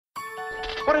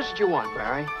What is it you want,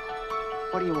 Barry?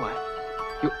 What do you want?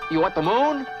 You want the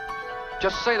moon?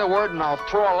 Just say the word and I'll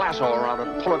throw a lasso around it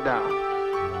and pull it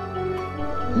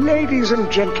down. Ladies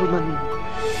and gentlemen,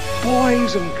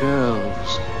 boys and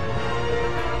girls,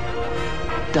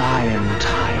 dying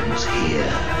times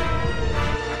here.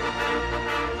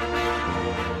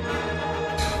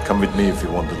 Come with me if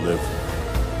you want to live.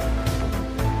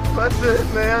 That's it,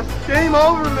 man. Game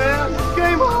over, man.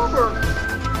 Game over.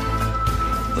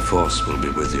 The Force will be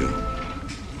with you,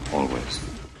 always.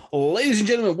 Ladies and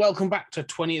gentlemen, welcome back to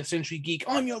 20th Century Geek.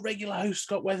 I'm your regular host,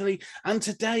 Scott Weatherly, and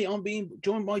today I'm being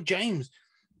joined by James.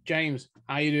 James,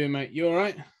 how you doing, mate? You all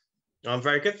right? I'm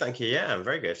very good, thank you. Yeah, I'm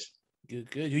very good.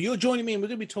 Good. You're joining me, and we're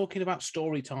going to be talking about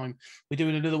story time. We're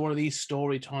doing another one of these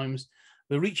story times.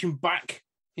 We're reaching back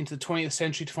into the 20th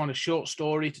century to find a short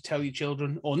story to tell your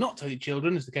children, or not tell your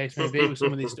children, as the case may be with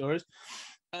some of these stories.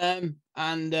 This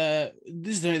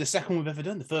is only the second we've ever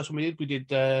done. The first one we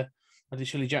did I did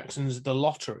Shirley Jackson's The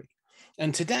Lottery.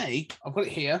 And today, I've got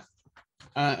it here,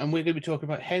 and we're going to be talking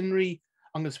about Henry,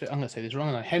 I'm going to say this wrong,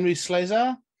 aren't I? Henry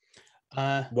Slezar.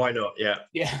 Why not? Yeah.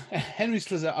 Yeah, Henry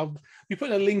Slezar. I'll be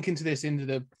putting a link into this in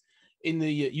the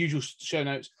usual show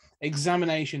notes.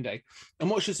 Examination Day. And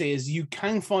what I should say is you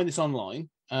can find this online,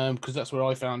 because that's where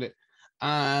I found it.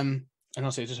 And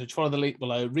I'll say just follow the link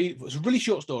below. Read. It's a really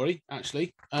short story,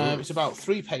 actually. It's about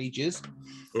 3 pages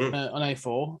on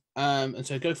A4. And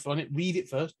so go find it, read it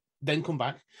first, then come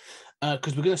back,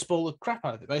 because we're going to spoil the crap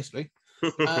out of it, basically.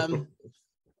 But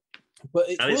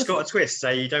it's got a twist, so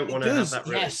you don't want to have that.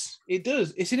 Yes, it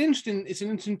does. It's an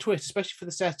interesting twist, especially for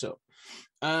the setup.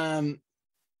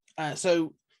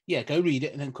 So yeah, go read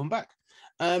it and then come back.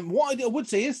 What I would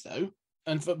say is though,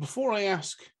 and before I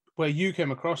ask where you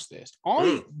came across this,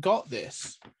 I got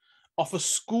this off a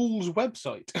school's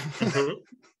website.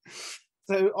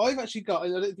 So I've actually got, I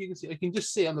don't know if you can see, I can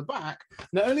just see on the back,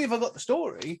 not only have I got the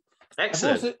story,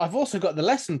 excellent. I've also got the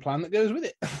lesson plan that goes with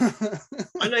it.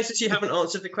 I noticed you haven't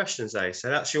answered the questions though, so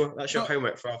that's your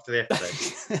homework for after the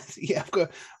episode. Yeah,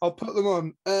 I'll put them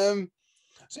on. So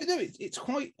no, it's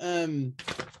quite an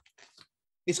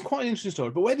interesting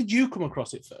story. But where did you come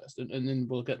across it first, and then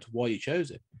we'll get to why you chose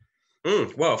it.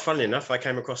 Well, funnily enough, I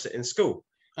came across it in school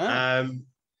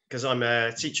because I'm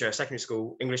a teacher, a secondary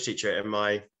school English teacher in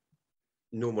my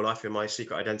normal life, in my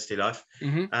secret identity life.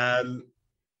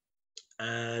 And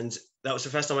that was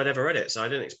the first time I'd ever read it, so I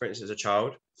didn't experience it as a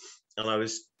child. And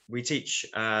we teach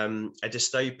a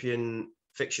dystopian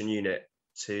fiction unit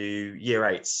to year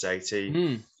 8, so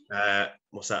to 12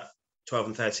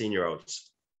 and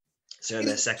 13-year-olds. So in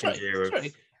their second year of.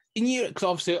 In year, because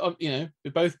obviously,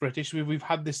 we're both British. We've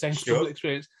had this same school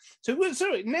experience. So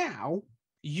now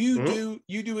you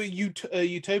do a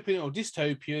utopian or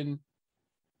dystopian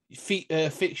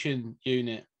fiction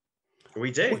unit.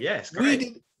 We do, yes.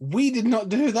 Great. We did not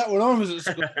do that when I was at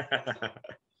school.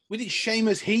 We did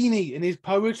Seamus Heaney and his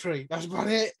poetry. That's about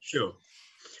it. Sure.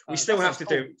 We still have to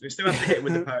hit him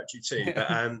with the poetry too.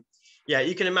 But yeah,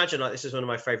 you can imagine this is one of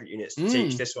my favourite units to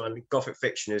teach. This one, Gothic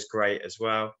fiction, is great as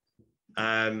well.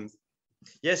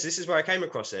 Yes, this is where I came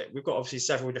across it. We've got obviously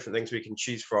several different things we can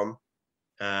choose from.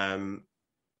 But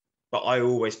I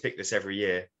always pick this every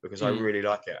year because I really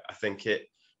like it. I think it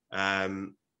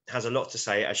has a lot to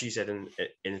say, as you said,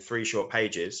 in 3 short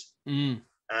pages. And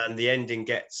the ending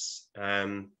gets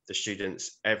the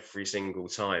students every single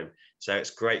time. So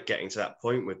it's great getting to that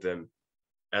point with them.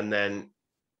 And then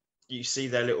you see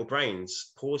their little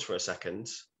brains pause for a second,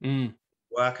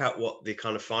 work out what the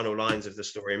kind of final lines of the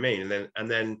story mean. And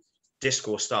then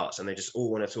discourse starts and they just all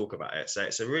want to talk about it. So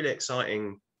it's a really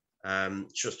exciting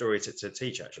short story to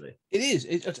teach, actually. It is.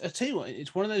 I tell you what,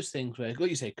 it's one of those things where, like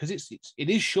you say, because it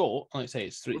is short, like I say,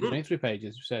 it's 23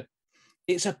 pages. So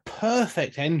it's a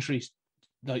perfect entry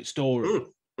story.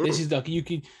 This is like, you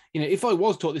can, if I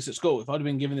was taught this at school, if I'd have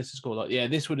been given this at school,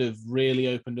 this would have really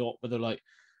opened up. But they're like,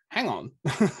 hang on,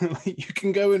 you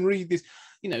can go and read this.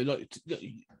 They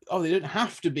don't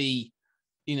have to be,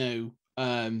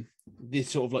 this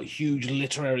sort of huge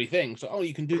literary thing. So,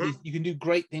 you can do this, you can do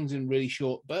great things in really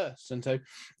short bursts. And so,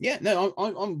 yeah, no,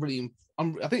 I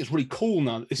think it's really cool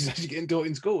now that this is actually getting taught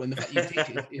in school, and the fact you teach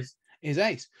it is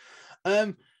ace.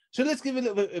 So let's give a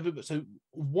little bit of a. So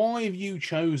why have you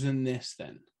chosen this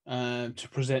then to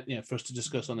present, for us to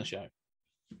discuss on the show?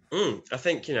 I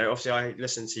think, obviously I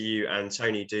listened to you and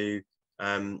Tony do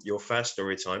your first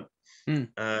story time, and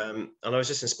I was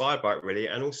just inspired by it, really.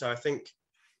 And also I think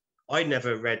I'd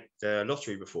never read The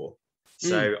Lottery before.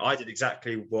 So I did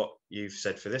exactly what you've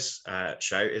said for this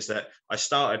show, is that I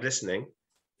started listening,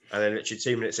 and then literally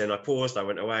 2 minutes in, I paused, I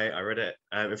went away, I read it.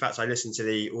 In fact, I listened to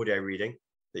the audio reading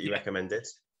that you recommended.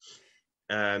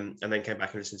 and then came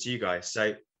back and listened to you guys.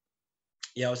 So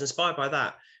yeah, I was inspired by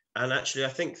that. And actually, I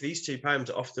think these two poems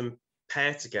are often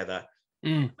paired together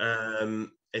in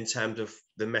terms of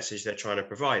the message they're trying to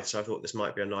provide. So I thought this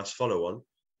might be a nice follow-on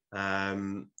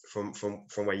from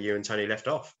where you and Tony left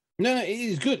off. No, it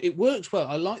is good. It works well.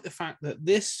 I like the fact that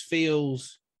this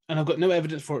feels, and I've got no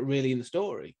evidence for it really in the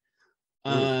story.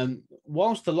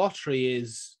 Whilst The Lottery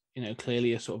is,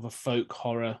 clearly a sort of a folk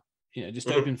horror,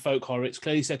 dystopian folk horror, it's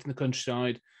clearly set in the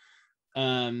countryside.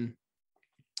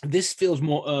 This feels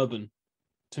more urban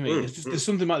to me. There's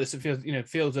something about this that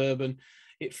feels urban.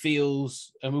 It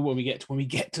feels, and when we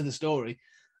get to the story,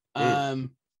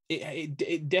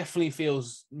 it definitely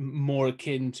feels more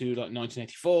akin to like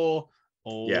 1984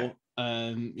 or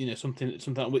something.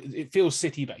 It feels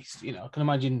city based. I can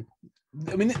imagine.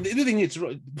 I mean, the other thing is,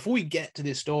 before we get to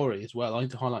this story as well, I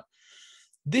need to highlight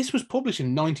this was published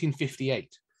in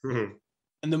 1958,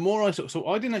 and the more I so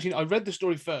I didn't actually. I read the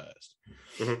story first,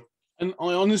 and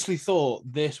I honestly thought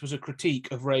this was a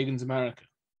critique of Reagan's America.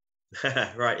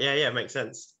 Right. Yeah. Makes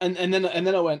sense. And then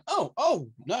I went,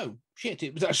 oh no, shit!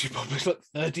 It was actually published like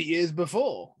 30 years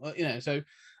before. So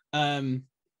I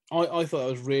thought that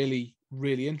was really,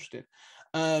 really interesting.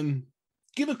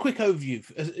 Give a quick overview,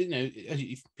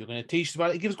 if you're going to teach us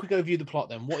about it. Give us a quick overview of the plot.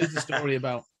 Then, what is the story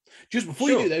about? Just before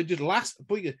you do though,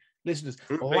 before you listeners,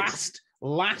 this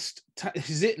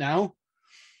is it now.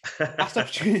 Last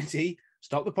opportunity.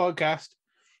 Stop the podcast.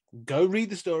 Go read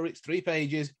the story. It's 3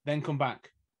 pages. Then come back.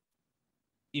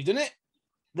 You've done it,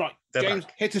 right? They're James,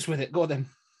 back. Hit us with it. Go on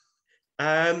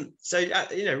then. So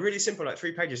really simple, like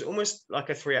 3 pages, almost like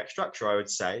a 3-act structure, I would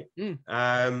say.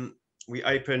 We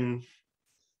open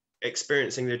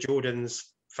experiencing the Jordans'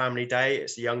 family day.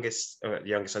 It's the youngest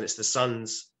son. It's the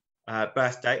son's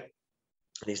birthday,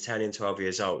 and he's turning 12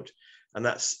 years old. And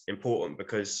that's important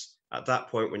because at that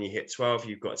point, when you hit 12,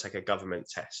 you've got to take a government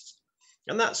test,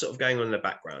 and that's sort of going on in the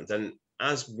background. And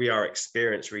as we are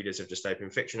experienced readers of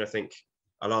dystopian fiction, I think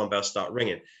alarm bells start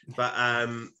ringing. But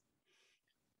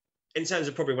in terms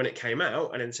of probably when it came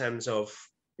out, and in terms of,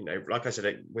 like I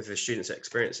said, with the students that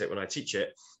experience it when I teach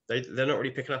it, they're not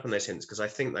really picking up on those hints because I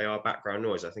think they are background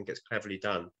noise. I think it's cleverly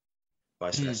done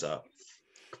by Slessor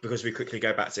because we quickly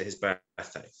go back to his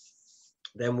birthday.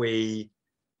 Then we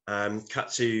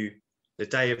cut to the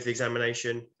day of the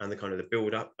examination and the kind of the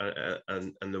build up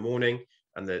and the morning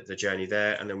and the journey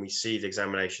there. And then we see the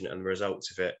examination and the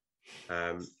results of it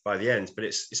by the end, but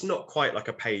it's not quite like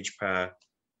a page per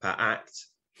act,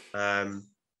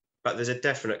 but there's a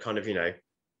definite kind of like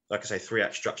I say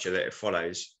 3-act structure that it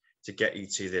follows to get you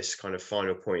to this kind of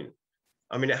final point.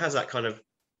 I mean, it has that kind of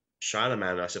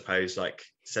Shyamalan, I suppose, like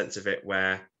sense of it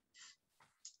where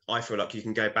I feel like you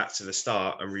can go back to the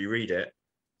start and reread it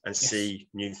and see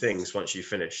new things once you've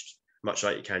finished, much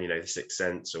like you can The Sixth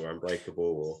Sense or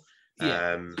Unbreakable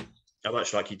or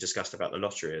much like you discussed about The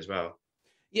Lottery as well.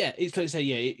 Yeah, it's like to say,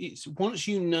 it's once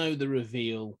you know the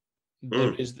reveal,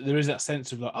 there is that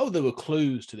sense of like, there were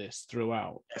clues to this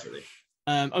throughout. Definitely.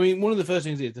 I mean, one of the first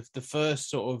things is the first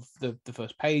sort of the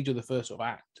first page or the first sort of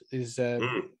act is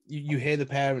you hear the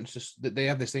parents just that they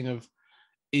have this thing of,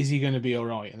 is he going to be all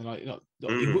right? And they're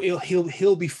like,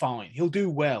 he'll be fine. He'll do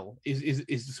well. Is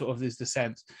the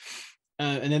sense,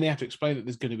 and then they have to explain that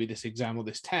there's going to be this exam or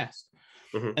this test,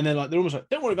 and they're almost like,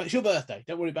 don't worry about it. It's your birthday.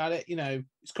 Don't worry about it.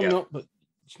 It's coming up, but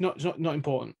it's not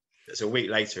important. It's a week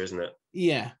later, isn't it?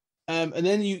 Yeah. And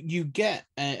then you get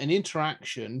an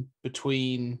interaction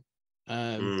between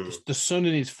the son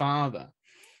and his father,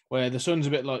 where the son's a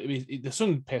bit like the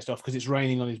son's pissed off because it's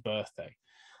raining on his birthday.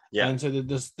 Yeah. And so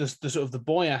there's the sort of the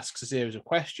boy asks a series of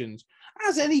questions,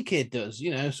 as any kid does,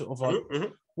 sort of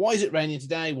like, why is it raining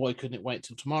today? Why couldn't it wait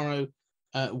till tomorrow?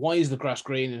 Why is the grass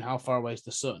green and how far away is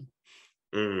the sun?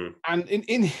 And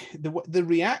in the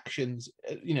reactions,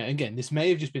 again, this may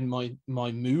have just been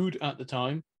my mood at the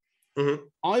time.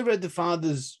 I read the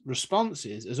father's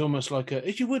responses as almost like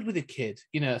as you would with a kid,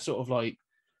 sort of like,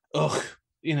 I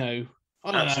don't know.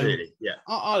 Yeah.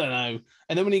 I don't know.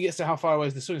 And then when he gets to how far away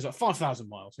is the sun, he's like 5,000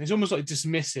 miles. And he's almost like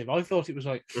dismissive. I thought it was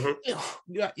like,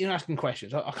 you're asking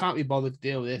questions. I can't be bothered to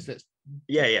deal with this.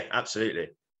 Yeah, absolutely.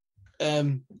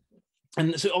 And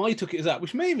so I took it as that,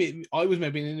 which maybe I was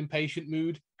maybe in an impatient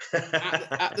mood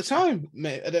at the time.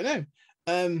 I don't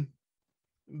know.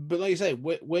 But like you say,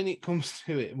 when it comes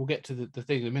to it, and we'll get to the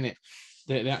thing in a minute,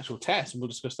 the actual test, and we'll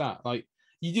discuss that. Like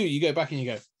you go back and you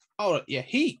go, oh yeah,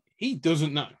 he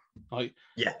doesn't know. Like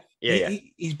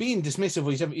he's being dismissive,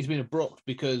 or he's been abrupt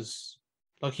because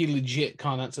like he legit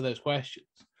can't answer those questions.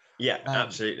 Yeah,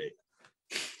 absolutely.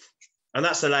 And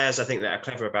that's the layers I think that are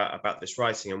clever about this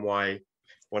writing, and why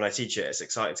when I teach it, it's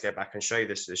exciting to go back and show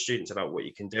this to the students about what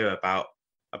you can do about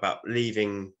about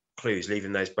leaving clues,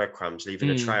 leaving those breadcrumbs, leaving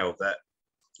a trail that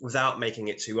without making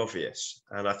it too obvious.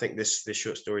 And I think this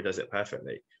short story does it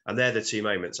perfectly. And they're the two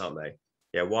moments, aren't they?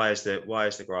 Yeah. Why is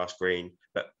the grass green?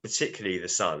 But particularly the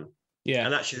sun. Yeah.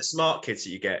 And actually the smart kids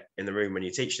that you get in the room when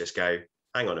you teach this go,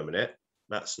 hang on a minute,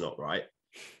 that's not right.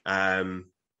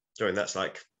 That's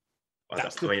like,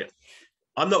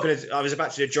 I'm not going to, I was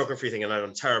about to do a geography thing and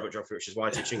I'm terrible at geography, which is why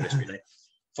I teach English.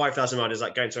 5,000 miles is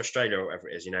like going to Australia or whatever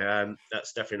it is,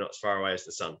 that's definitely not as far away as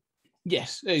the sun.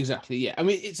 Yes, exactly. Yeah. I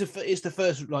mean, it's the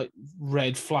first like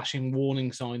red flashing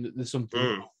warning sign that there's something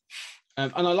wrong.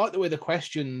 And I like the way the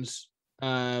questions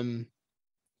escalate.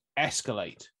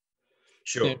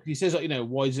 Sure. He says, like,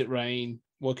 why does it rain?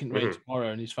 Why can't it rain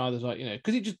tomorrow? And his father's like,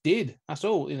 because it just did. That's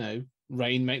all,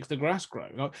 rain makes the grass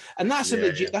grow. And that's a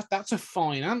legit, that's a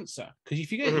fine answer. Because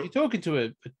if you're talking to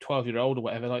a 12-year-old or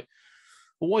whatever, like,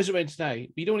 well, why is it rain today?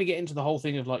 But you don't want to get into the whole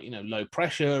thing of like, low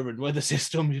pressure and weather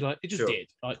systems. You're like, it just did.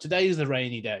 Like, today is the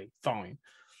rainy day. Fine.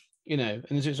 And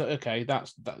it's like, okay,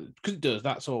 that's that, because it does,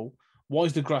 that's all. Why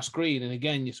is the grass green? And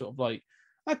again, you're sort of like,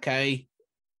 okay,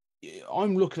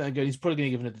 I'm looking at it going, he's probably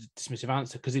going to give a dismissive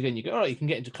answer. Because again, you go, all right, you can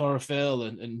get into chlorophyll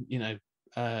and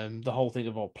the whole thing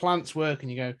of all plants work.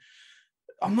 And you go,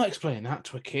 I'm not explaining that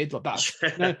to a kid. Like, that's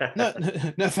no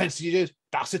offense to you, dude.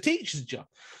 That's a teacher's job.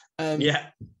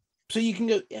 So you can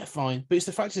go, yeah, fine. But it's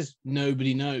the fact is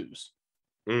nobody knows.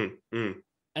 And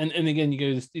again,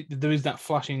 you go, there is that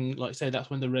flashing, like say, that's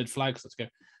when the red flag starts to go,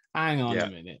 hang on a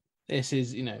minute. This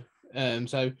is,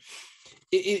 so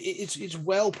it's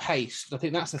well paced. I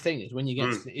think that's the thing, is when you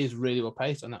get to, it is really well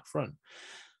paced on that front.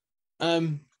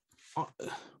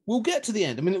 We'll get to the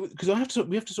end. I mean, because we have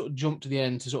to sort of jump to the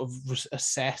end to sort of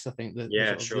assess, I think,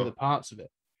 the other parts of it.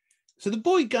 So the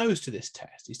boy goes to this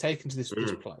test. He's taken to this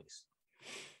place.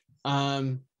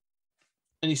 And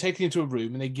he's taken into a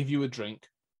room and they give you a drink.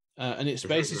 And it's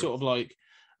basically sort of like,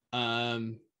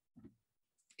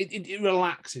 it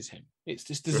relaxes him. It's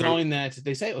just designed there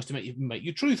they say it was to make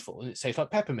you truthful, and it tastes like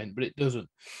peppermint, but it doesn't.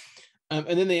 And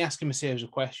then they ask him a series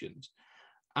of questions,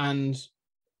 and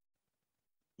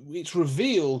it's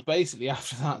revealed basically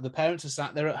after that the parents are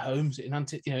sat there at home in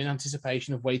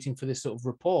anticipation of waiting for this sort of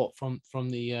report from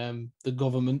the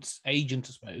government's agent,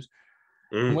 I suppose.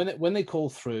 And when they call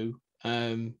through,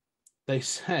 they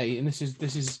say, and this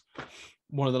is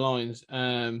one of the lines.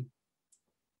 Where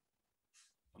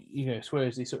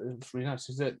is he sort of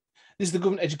reannounces that this is the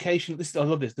government education. I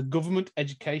love this. The Government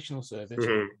Educational Service.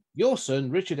 Your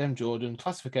son, Richard M. Jordan,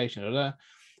 classification,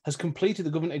 has completed the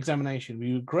government examination.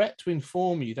 We regret to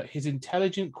inform you that his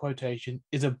intelligent quotation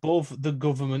is above the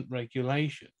government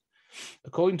regulation,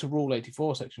 according to Rule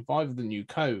 84, Section 5 of the new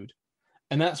code.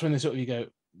 And that's when they sort of, you go,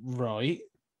 right.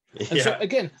 And so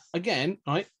again,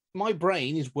 right, my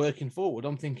brain is working forward.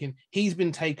 I'm thinking he's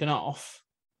been taken off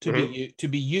to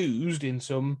be used in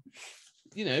some,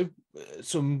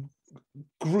 some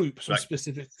group, some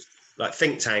specific, like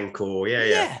think tank or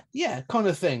kind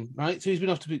of thing, right? So he's been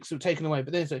off to be sort of taken away.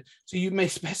 But then so you may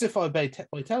specify by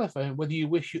telephone whether you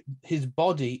wish his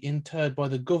body interred by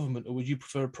the government or would you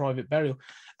prefer a private burial.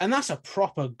 And that's a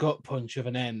proper gut punch of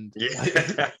an end.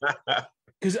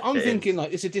 Because I'm thinking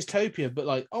like it's a dystopia, but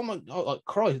like, oh my God, like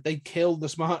Christ, they killed the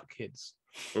smart kids.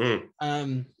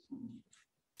 And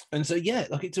so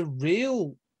like it's a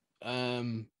real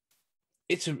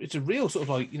it's a real sort of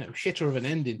like shitter of an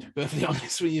ending, to be perfectly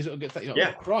honest, when you sort of get that,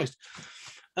 oh Christ.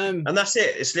 And that's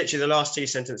it. It's literally the last two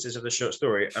sentences of the short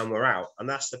story, and we're out. And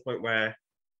that's the point where,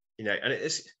 and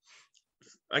it's,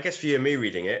 I guess for you and me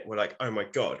reading it, we're like, oh my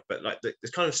God. But like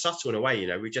it's kind of subtle in a way,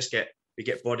 we get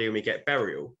body and we get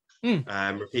burial.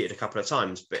 Repeated a couple of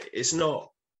times, but it's not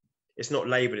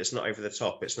laboured, it's not over the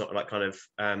top, it's not like kind of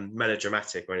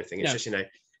melodramatic or anything. It's just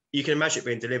you can imagine it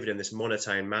being delivered in this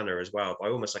monotone manner as well, by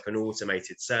almost like an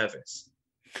automated service.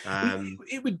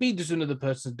 It would be just another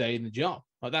person's day in the job.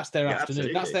 Like that's their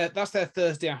afternoon. Absolutely. That's their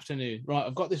Thursday afternoon. Right,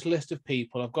 I've got this list of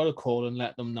people. I've got to call and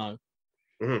let them know.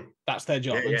 That's their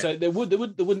job. And so there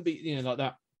wouldn't be like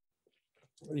that.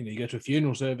 You go to a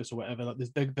funeral service or whatever. Like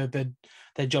this,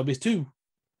 their job is to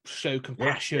show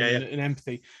compassion and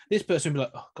empathy. This person would be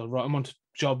like, oh God, right, I'm on to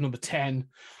job number 10.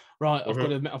 Right, I've got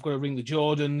to ring the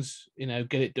Jordans,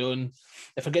 get it done.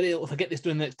 If I get this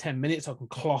done in the next 10 minutes, I can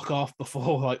clock off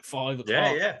before like 5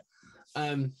 o'clock.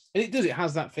 And it does. It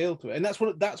has that feel to it, and that's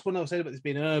what I was saying about this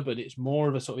being urban. It's more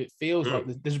of a sort of. It feels like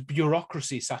there's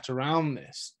bureaucracy sat around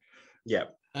this.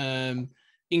 In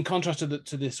contrast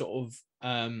to this sort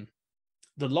of.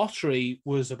 The lottery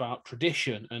was about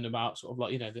tradition and about sort of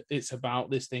like, it's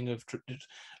about this thing of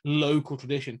local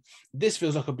tradition. This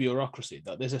feels like a bureaucracy,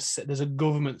 that there's a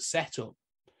government setup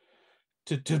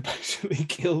to basically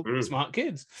kill smart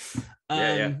kids.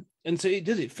 Yeah. And so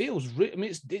it feels. I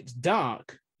mean, it's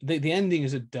dark. The ending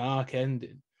is a dark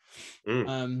ending.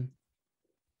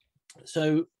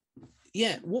 So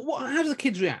yeah, how do the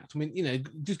kids react? I mean, you know,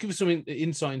 just give us some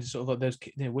insight into sort of like those,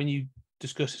 you know, when you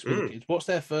discuss this with the kids, what's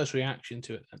their first reaction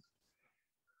to it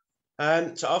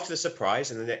then? So after the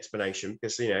surprise and the explanation,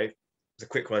 because, you know, the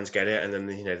quick ones get it, and then,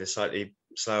 you know, the slightly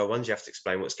slower ones, you have to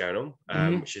explain what's going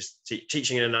on, which is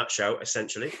teaching in a nutshell,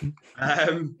 essentially.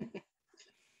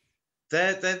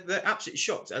 They're absolutely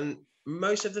shocked, and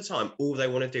most of the time, all they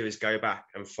want to do is go back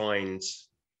and find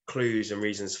clues and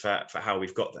reasons for how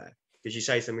we've got there. Because you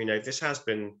say to them, you know, this has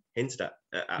been hinted at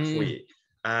for you.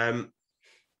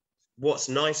 What's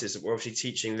nice is that we're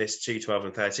obviously teaching this to 12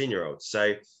 and 13-year-olds,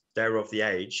 so they're of the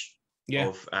age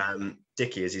of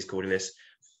Dickie, as he's calling this.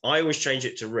 I always change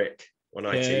it to Rick when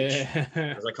I teach,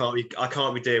 because I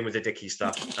can't be doing with the Dickie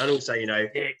stuff. And also, you know,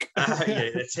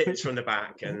 the tips from the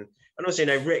back, and also, you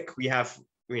know, Rick, we have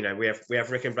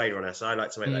Rick and Blade Runner, so I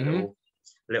like to make that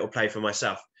little play for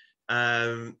myself.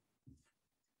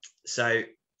 So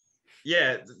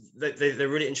yeah, they're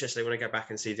really interested. They want to go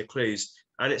back and see the clues,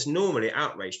 and it's normally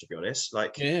outrage, to be honest.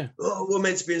 Like, oh, we're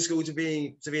meant to be in school to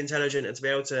be intelligent and to be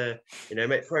able to, you know,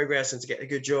 make progress and to get a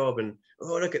good job, and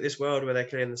oh, look at this world where they're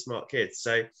killing the smart kids.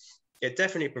 So it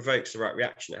definitely provokes the right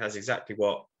reaction. It has exactly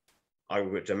what I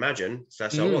would imagine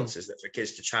Cecil wants, is that for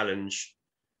kids to challenge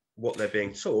what they're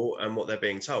being taught and what they're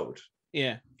being told.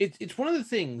 Yeah, it's one of the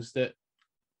things that,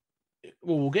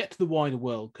 well, we'll get to the wider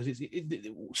world, because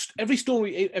every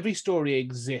story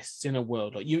exists in a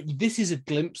world. Like this is a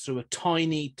glimpse through a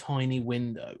tiny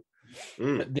window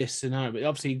at this scenario. It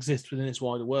obviously exists within this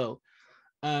wider world.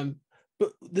 But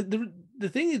the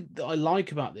thing that I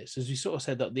like about this, as you sort of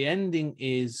said, that the ending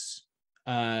is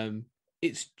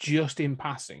it's just in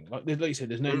passing. Like you said,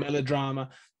 there's no melodrama,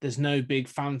 there's no big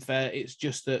fanfare. It's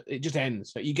just that it just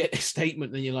ends. Like you get a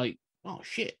statement, then you're like, oh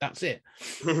shit, that's it.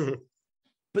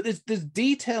 But there's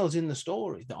details in the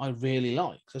story that I really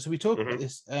like. So we talk about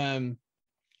this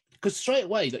because straight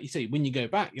away, like you say, when you go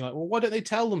back, you're like, well, why don't they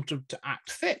tell them to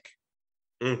act thick?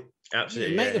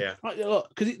 Absolutely, Because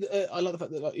I like the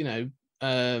fact that, like, you know,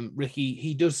 Ricky,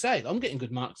 he does say, I'm getting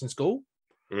good marks in school.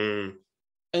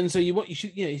 And so you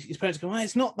should, you know, his parents go, well,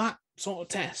 it's not that sort of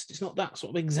test, it's not that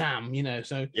sort of exam, you know.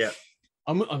 So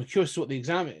I'm curious what the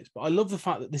exam is, but I love the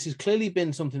fact that this has clearly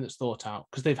been something that's thought out,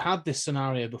 because they've had this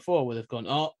scenario before where they've gone,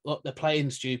 oh, look, they're playing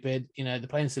stupid, you know, they're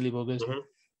playing silly buggers.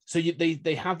 So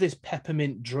they have this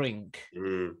peppermint drink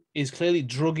is clearly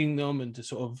drugging them into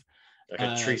sort of like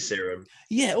a truth serum.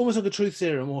 Yeah, almost like a truth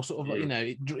serum, or sort of like, you know,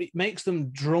 it makes them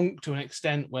drunk to an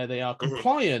extent where they are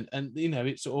compliant, and, you know,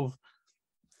 it sort of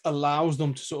allows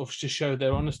them to sort of to show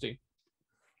their honesty,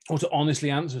 or to honestly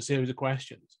answer a series of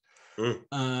questions.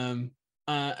 And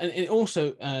it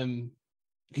also,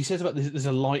 he says about this, there's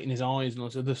a light in his eyes and all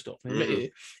this other stuff.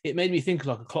 It made me think of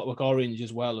like a Clockwork Orange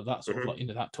as well, of that sort of like, you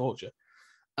know, that torture.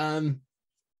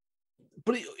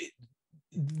 But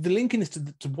the linking this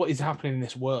to what is happening in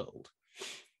this world,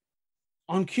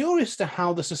 I'm curious to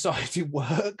how the society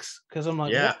works, because I'm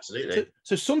like, absolutely.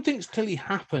 So something's clearly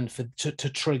happened to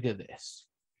trigger this.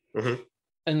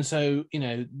 And so, you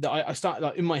know, I start,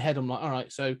 like, in my head, I'm like, all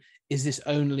right, so is this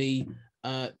only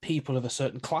people of a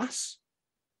certain class?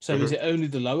 So is it only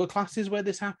the lower classes where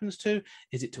this happens to?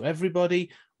 Is it to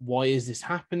everybody? Why is this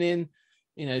happening?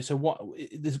 You know, so what?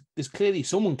 There's clearly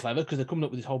someone clever, because they're coming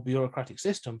up with this whole bureaucratic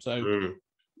system. So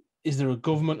is there a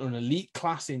government or an elite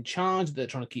class in charge that they're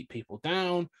trying to keep people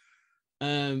down?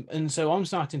 And so I'm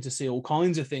starting to see all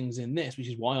kinds of things in this, which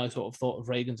is why I sort of thought of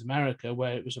Reagan's America,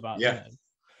 where it was about you know,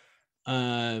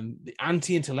 the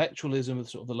anti-intellectualism of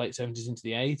sort of the late 70s into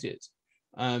the 80s.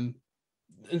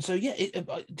 And so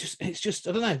it's just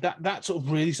I don't know, that sort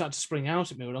of really started to spring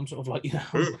out at me, when I'm sort of like, you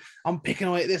know, I'm picking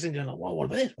away at this and going like, well, what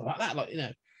about this, what about that, like, you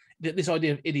know, this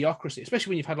idea of idiocracy,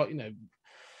 especially when you've had, like, you know,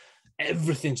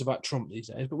 everything's about Trump these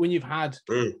days, but when you've had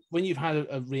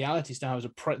a reality star as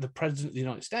the president of the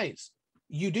United States,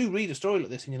 you do read a story like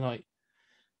this and you're like,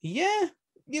 yeah,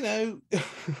 you know,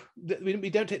 we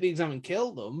don't take the exam and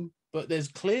kill them, but there's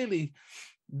clearly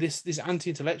this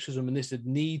anti-intellectualism and this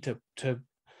need to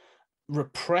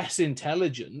repress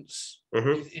intelligence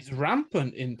is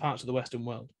rampant in parts of the Western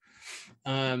world.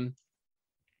 And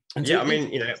so I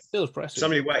mean, you know, feels pressing.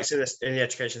 Somebody who works in the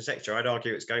education sector, I'd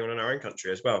argue it's going on in our own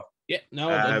country as well. Right,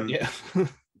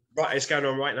 it's going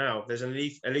on right now. There's an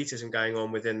elitism going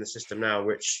on within the system now,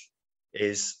 which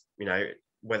is, you know,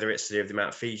 whether it's to do with the amount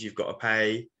of fees you've got to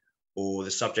pay or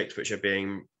the subjects which are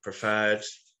being preferred.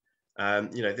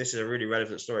 You know, this is a really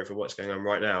relevant story for what's going on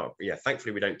right now. But yeah,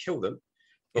 thankfully we don't kill them.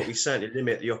 but we certainly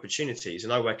limit the opportunities.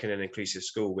 And I work in an inclusive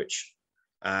school, which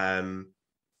I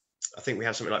think we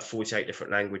have something like 48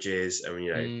 different languages, and we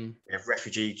have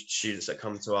refugee students that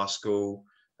come to our school.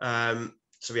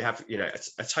 So we have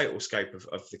a total scope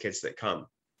of the kids that come,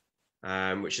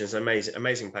 which is an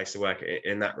amazing place to work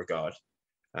in that regard.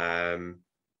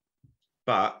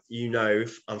 But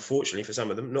unfortunately for some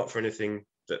of them, not for anything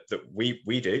that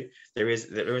we do, there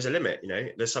is a limit.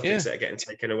 There's subjects that are getting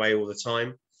taken away all the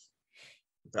time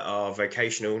that are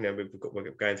vocational.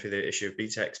 We're going through the issue of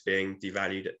BTECs being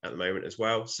devalued at the moment as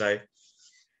well. So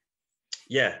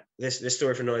yeah, this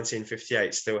story from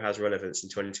 1958 still has relevance in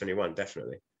 2021,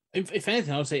 definitely. If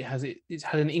anything, I would say it's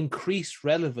had an increased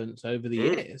relevance over the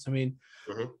years. I mean,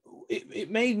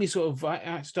 it made me sort of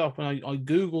I stopped and I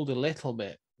Googled a little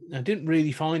bit. I didn't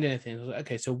really find anything. I was like,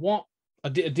 okay, so what? I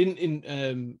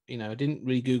didn't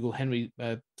really Google Henry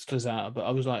Slezak, but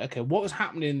I was like, okay, what was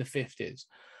happening in the 50s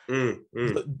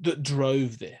that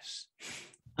drove this?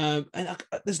 And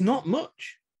there's not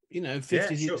much.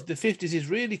 50s. Sure. The 50s is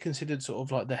really considered sort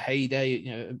of like the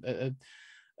heyday.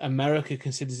 America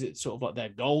considers it sort of like their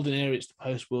golden era. It's the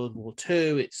post-World War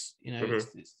II. It's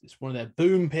it's one of their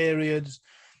boom periods.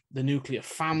 The nuclear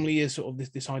family is sort of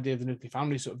this idea of the nuclear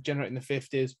family sort of generating the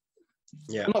 50s.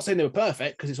 Yeah, I'm not saying they were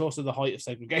perfect, because it's also the height of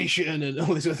segregation and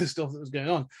all this other stuff that was going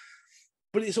on.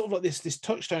 But it's sort of like this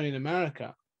touchstone in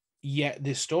America. Yet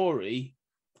this story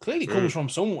clearly comes from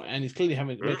somewhere, and it's clearly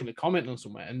making a comment on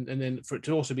somewhere, and then for it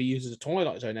to also be used as a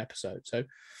Twilight Zone episode. So,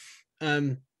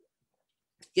 I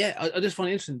just find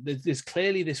it interesting. There's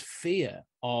clearly this fear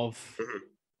of,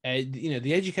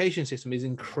 the education system is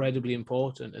incredibly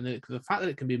important, and the fact that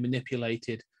it can be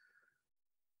manipulated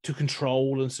to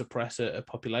control and suppress a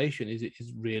population is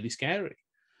really scary.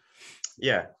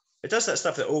 Yeah, it does that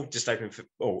stuff that all dystopian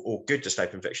or good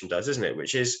dystopian fiction does, isn't it?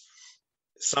 Which is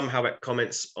somehow it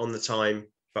comments on the time,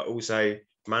 but also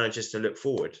manages to look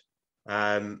forward.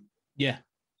 And this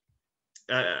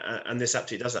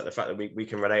absolutely does that. The fact that we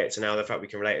can relate it to now, the fact we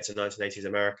can relate it to 1980s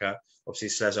America. Obviously,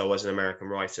 Slezak was an American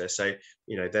writer, so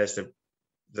there's the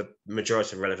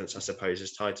majority of relevance, I suppose,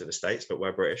 is tied to the States, but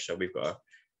we're British, so we've got to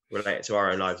relate it to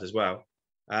our own lives as well.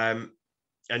 And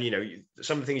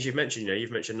some of the things you've mentioned,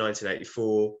 you've mentioned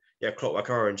 1984, Clockwork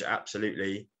Orange,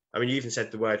 absolutely. I mean, you even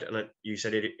said the word, and you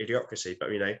said Idiocracy, but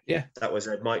that was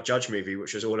a Mike Judge movie,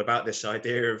 which was all about this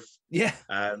idea of about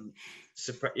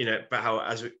how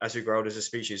as we grow older as a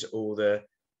species, all the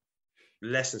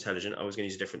less intelligent, I was going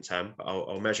to use a different term, but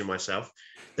I'll measure myself,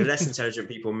 the less intelligent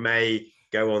people may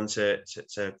go on to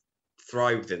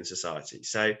thrive within society.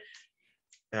 So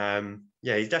he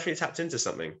definitely tapped into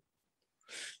something.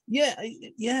 He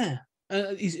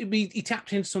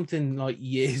tapped into something like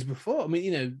years before. I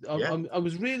mean, I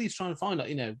was really trying to find out,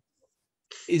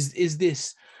 is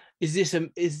this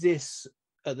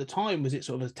at the time, was it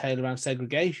sort of a tale around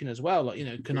segregation as well? Like,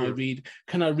 can I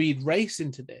read race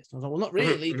into this? And I was like, well, not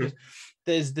really, because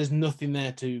there's nothing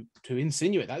there to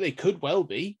insinuate that. They could well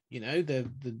be, the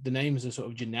names are sort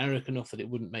of generic enough that it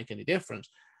wouldn't make any difference.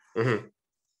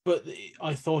 But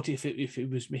I thought if he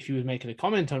was making a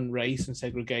comment on race and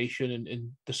segregation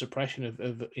and the suppression of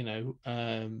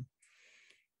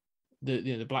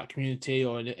the Black community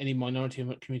or any minority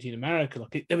community in America,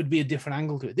 like there would be a different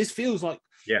angle to it. This feels like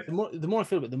the more I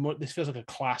feel about it, the more this feels like a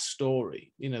class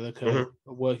story, like a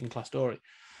working class story.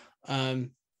 I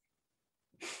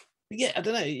don't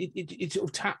know. It sort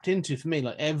of tapped into, for me,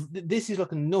 like this is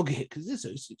like a nugget, because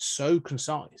it's so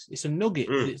concise. It's a nugget.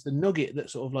 It's the nugget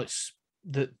that sort of like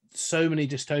that so many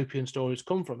dystopian stories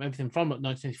come from. Everything from like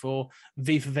 1984,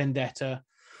 V for Vendetta,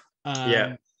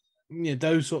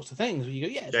 those sorts of things. Where you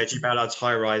go, J.G. Ballard's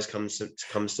High Rise comes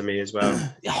to me as well.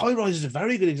 High Rise is a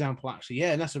very good example, actually.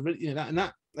 And that's a really,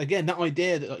 that again, that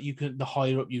idea that the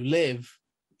higher up you live,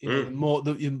 the more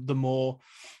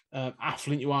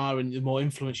affluent you are and the more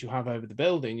influence you have over the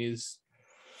building is.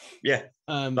 Like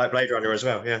Blade Runner as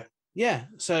well.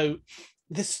 So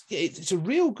it's a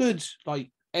real good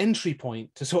entry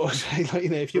point to sort of say,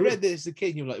 if you read this as a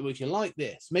kid, you're like, well, if you like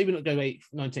this, maybe not go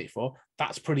 1984,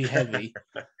 that's pretty heavy.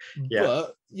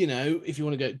 But if you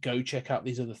want to go check out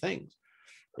these other things.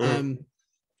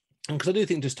 Because I do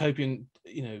think dystopian,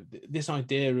 this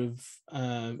idea of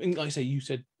and like I say, you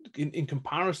said in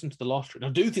comparison to The Lottery, and I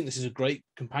do think this is a great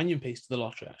companion piece to The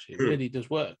Lottery, actually. It really does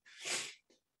work.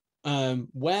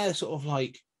 Where sort of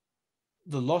like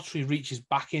The Lottery reaches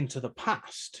back into the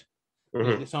past.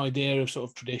 This idea of sort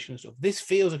of tradition and stuff. This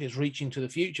feels like it's reaching to the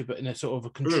future, but in a sort of a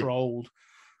controlled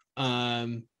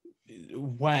way.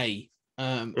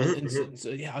 I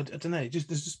don't know.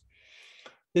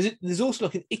 There's also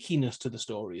like an ickiness to the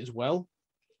story as well.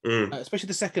 especially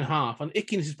the second half. And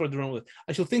ickiness is probably the wrong word.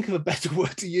 I shall think of a better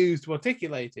word to use to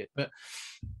articulate it. But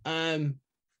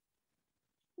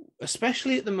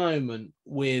especially at the moment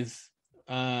with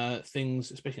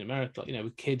things, especially in America, like, you know,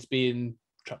 with kids being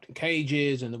trapped in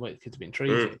cages and the way the kids are being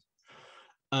treated.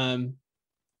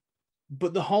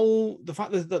 But the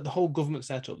fact that the whole government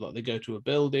setup, like they go to a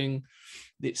building,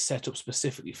 it's set up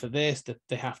specifically for this, that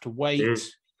they have to wait.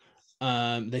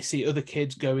 They see other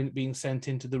kids being sent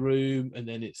into the room, and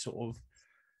then it's sort of,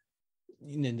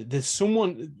 you know, there's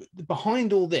someone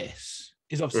behind all this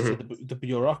is obviously the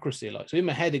bureaucracy. Like, so in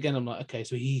my head again, I'm like, okay,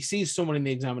 so he sees someone in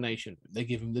the examination, they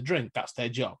give him the drink, that's their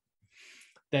job.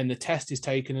 Then the test is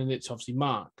taken and it's obviously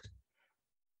marked.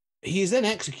 He is then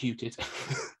executed.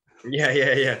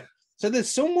 Yeah. So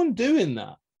there's someone doing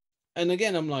that. And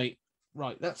again, I'm like,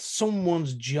 right, that's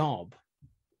someone's job.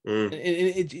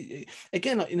 Again,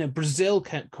 like, you know, Brazil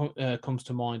comes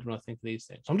to mind when I think of these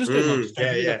things. I'm just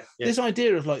going this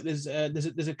idea of like there's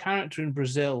a character in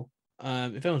Brazil.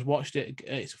 If anyone's watched it,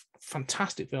 it's a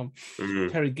fantastic film,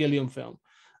 Terry Gilliam film.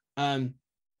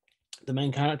 The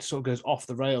main character sort of goes off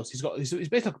the rails. He's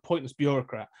basically like a pointless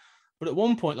bureaucrat. But at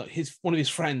one point, like one of his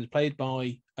friends, played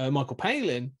by Michael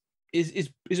Palin, is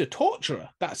a torturer.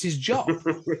 That's his job.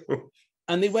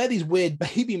 And they wear these weird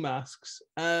baby masks.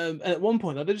 And at one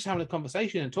point, they're just having a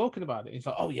conversation and talking about it. He's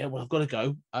like, "Oh yeah, well, I've got to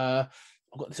go. I've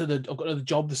got another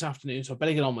job this afternoon, so I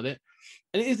better get on with it."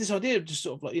 And it is this idea of just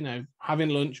sort of like, you know, having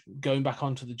lunch, going back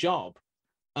onto the job,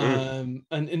 and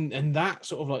that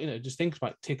sort of like, you know, just thinks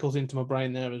about tickles into my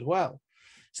brain there as well.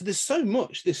 So there's so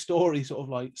much this story sort of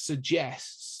like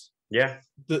suggests, that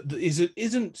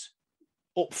isn't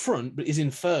upfront, but is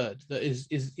inferred, that is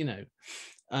you know,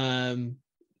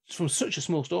 from such a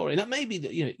small story. And that may be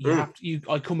that, you know,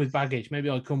 I come with baggage. Maybe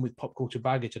I come with pop culture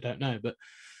baggage. I don't know, but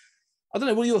I don't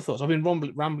know. What are your thoughts? I've been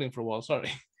rambling for a while. Sorry.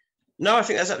 No, I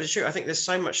think that's absolutely true. I think there's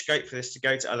so much scope for this to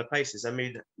go to other places. I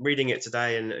mean, reading it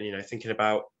today and, you know, thinking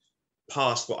about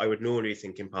past what I would normally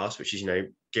think in past, which is, you know,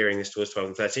 gearing this towards 12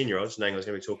 and 13-year-olds, knowing I was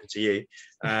going to be talking to you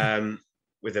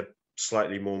with a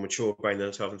slightly more mature brain than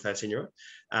a 12 and 13-year-old.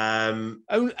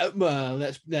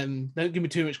 Well, don't give me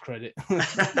too much credit.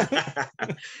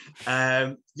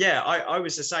 I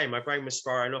was the same. My brain was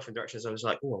spiraling off in directions. I was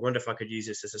like, oh, I wonder if I could use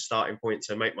this as a starting point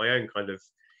to make my own kind of,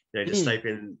 you know,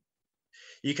 dystopian.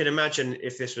 You can imagine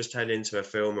if this was turned into a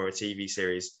film or a TV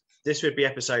series, this would be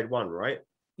episode 1, right?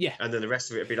 Yeah. And then the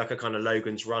rest of it would be like a kind of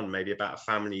Logan's Run, maybe about a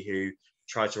family who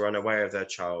tried to run away with their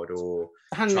child, or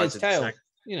Handmaid's Tale,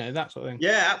 you know, that sort of thing.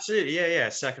 Yeah, absolutely. Yeah.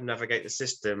 Circumnavigate the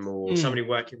system, or somebody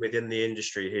working within the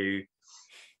industry who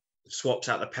swaps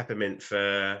out the peppermint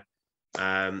for,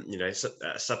 you know,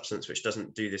 a substance which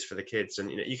doesn't do this for the kids.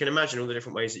 And, you know, you can imagine all the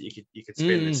different ways that you could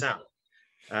spin this out.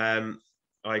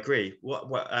 I agree. What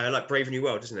like Brave New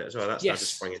World, isn't it, as well? That's how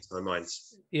just sprang into my mind.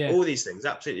 Yeah. All these things,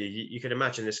 absolutely. You could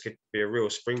imagine this could be a real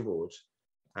springboard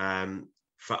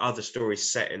for other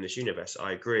stories set in this universe.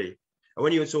 I agree. And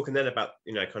when you were talking then about,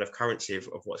 you know, kind of currency of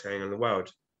what's going on in the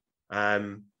world, I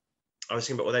was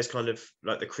thinking about all those kind of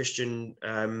like the Christian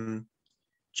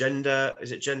gender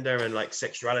and like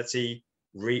sexuality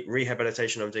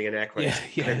rehabilitation. I'm doing an air quotes.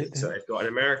 So they've got in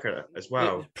America as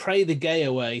well. Pray the gay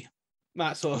away.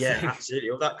 That sort of thing. Yeah, absolutely.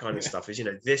 All that kind of stuff is, you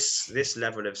know, this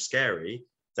level of scary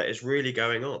that is really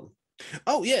going on.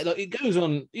 Oh yeah, like it goes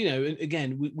on. You know,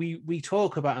 again, we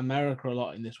talk about America a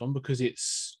lot in this one because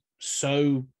it's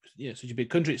so, you know, such a big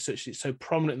country. It's so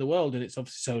prominent in the world, and it's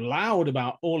obviously so loud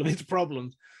about all of its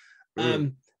problems.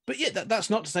 But yeah, that's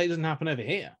not to say it doesn't happen over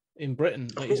here in Britain.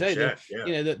 Like you say,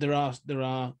 you know, that there are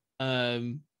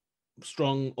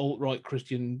strong alt-right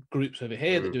Christian groups over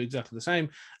here that do exactly the same,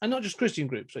 and not just Christian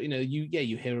groups. But, you know,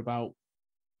 you hear about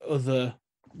other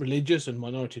religious and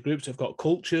minority groups have got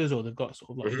cultures, or they've got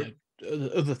sort of like you know,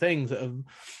 other things that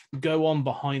go on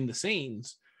behind the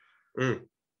scenes.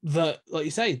 That, like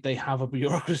you say, they have a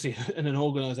bureaucracy and an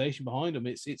organization behind them.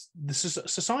 It's the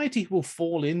society will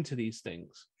fall into these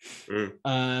things.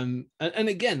 And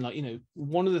again, like, you know,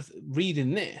 one of the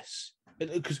reading this,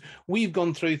 because we've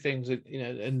gone through things, you know,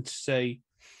 and say,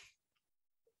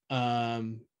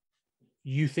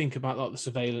 you think about like the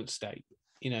surveillance state,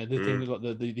 you know, the thing like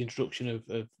the introduction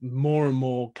of more and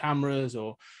more cameras,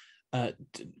 or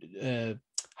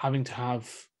having to have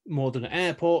more than an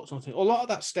airport, something. A lot of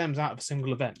that stems out of a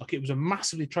single event. Like, it was a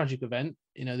massively tragic event,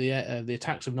 you know, the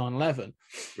attacks of 9/11.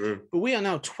 But we are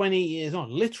now 20 years on.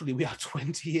 Literally, we are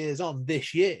 20 years on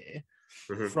this year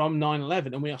from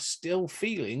 9/11, and we are still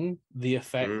feeling the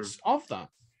effects of that.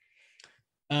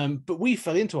 But we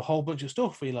fell into a whole bunch of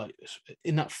stuff where you're like,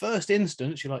 in that first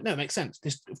instance, you're like, no, it makes sense.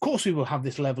 Of course we will have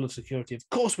this level of security. Of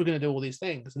course we're going to do all these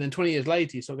things. And then 20 years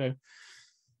later, you sort of go,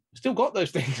 still got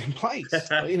those things in place.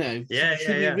 You know,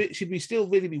 should we still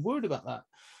really be worried about that?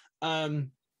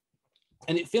 And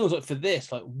it feels like for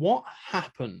this, like what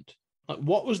happened? Like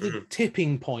what was the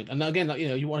tipping point? And again, like, you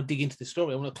know, you want to dig into the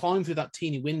story. I want to climb through that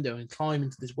teeny window and climb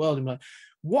into this world and be like,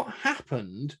 what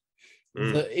happened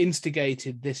that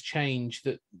instigated this change?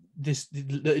 That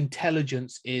the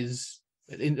intelligence is,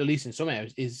 at least in some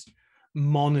areas, is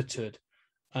monitored,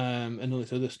 and all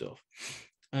this other stuff.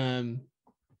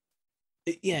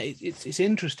 It's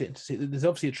interesting to see that there's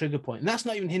obviously a trigger point, and that's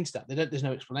not even hinted at. There's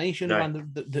no explanation around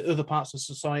the other parts of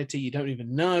society. You don't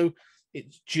even know.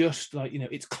 It's just like, you know,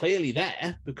 it's clearly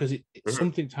there because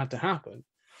something's had to happen.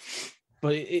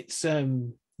 But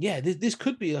this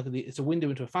could be like it's a window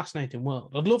into a fascinating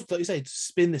world. I'd love, like you say, to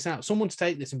spin this out. Someone to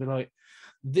take this and be like,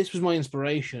 this was my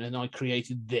inspiration, and I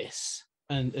created this.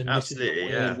 And absolutely,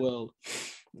 this is the world.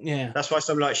 Yeah, that's why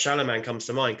someone like Chalamet comes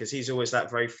to mind, because he's always that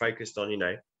very focused on, you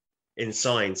know, in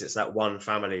Signs, it's that one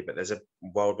family, but there's a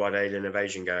worldwide alien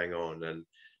invasion going on, and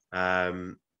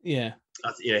you know,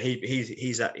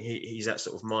 he's that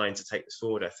sort of mind to take this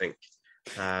forward, I think.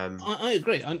 I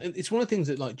agree, and it's one of the things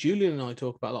that like Julian and I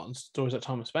talk about a lot on Stories Like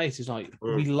Time and Space is like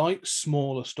we like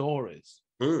smaller stories.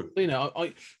 You know,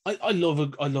 I love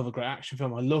a great action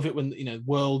film. I love it when, you know,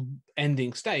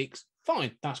 world-ending stakes.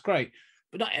 Fine, that's great,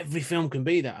 but not every film can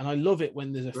be that. And I love it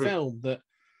when there's a film that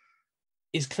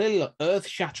is clearly like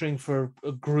earth-shattering for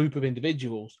a group of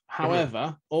individuals.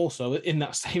 However, also in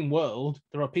that same world,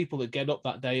 there are people that get up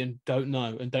that day and don't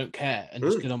know and don't care and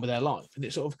just get on with their life. And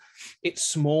it's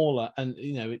smaller, and,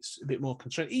 you know, it's a bit more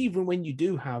constrained. Even when you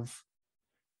do have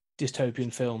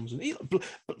dystopian films, and but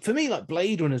for me, like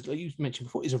Blade Runner, like you mentioned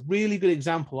before, is a really good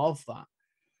example of that.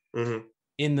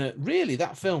 In that, really,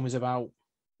 that film is about,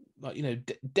 like, you know,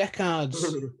 Deckard's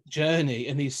journey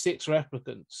and these 6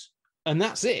 replicants, and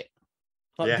that's it.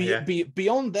 Like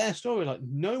beyond their story, like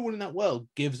no one in that world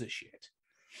gives a shit.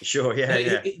 Sure,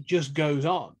 it just goes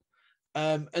on,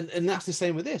 and that's the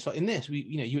same with this. Like in this,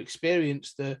 you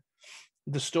experience the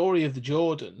story of the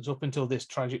Jordans up until this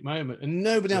tragic moment, and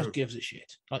nobody else gives a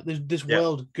shit. Like this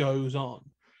world goes on,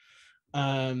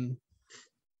 and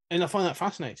I find that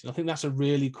fascinating. I think that's a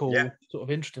really cool sort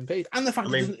of interesting piece, and the fact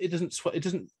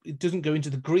it doesn't go into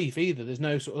the grief either. There's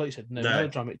no sort of, like you said, no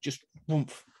melodrama. It just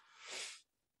woomph.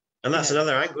 And that's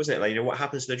another angle, isn't it? Like, you know, what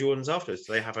happens to the Jordans afterwards?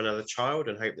 Do they have another child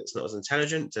and hope that's not as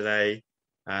intelligent? Do they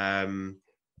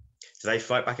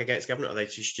fight back against government? Are they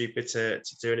too stupid to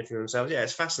do anything themselves? Yeah,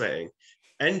 it's fascinating.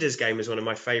 Ender's Game is one of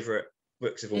my favourite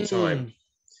books of all time.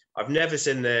 I've never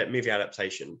seen the movie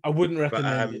adaptation. I wouldn't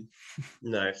recommend it.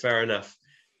 No, fair enough.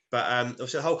 But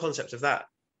also the whole concept of that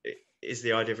is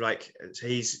the idea of, like,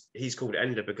 he's called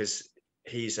Ender because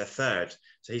he's a third.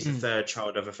 So he's the third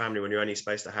child of a family when you're only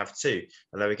supposed to have 2,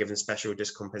 and they were given special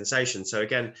dispensation. So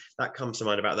again, that comes to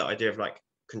mind about that idea of like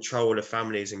control of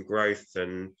families and growth,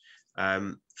 and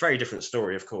very different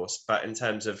story, of course. But in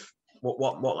terms of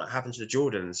what happened to the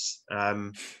Jordans,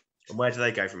 and where do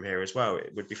they go from here as well?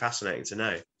 It would be fascinating to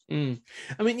know. I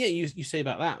mean, you say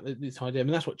about that, this idea. I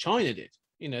mean, that's what China did.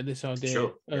 You know, this idea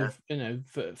of, you know,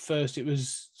 first it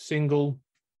was single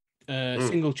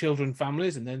children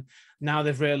families, and then now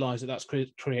they've realized that that's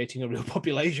creating a real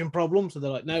population problem, so they're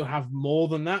like, no, have more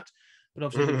than that. But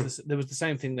obviously there was the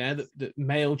same thing there, that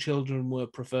male children were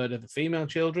preferred over female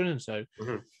children, and so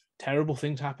terrible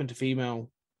things happen to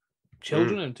female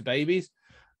children and to babies.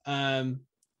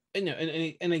 You know,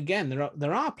 and again,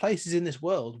 there are places in this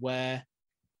world where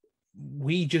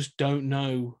we just don't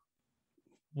know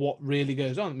what really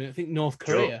goes on. I mean, I think North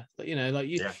Korea, you know, like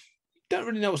you don't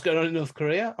really know what's going on in North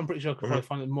Korea. I'm pretty sure I could probably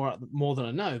find out more than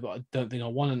I know, but I don't think I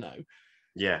want to know.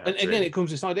 Yeah, and again, it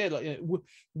comes to this idea, like, you know,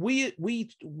 we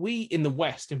in the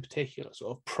West in particular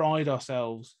sort of pride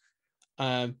ourselves,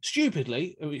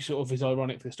 stupidly, which sort of is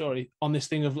ironic for the story, on this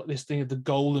thing of the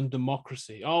golden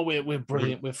democracy. Oh, we're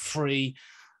brilliant, we're free,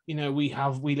 you know, we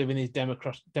live in these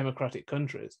democratic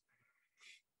countries.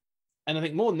 And I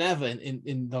think more than ever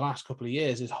in the last couple of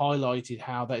years has highlighted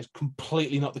how that is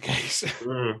completely not the case.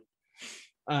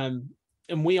 And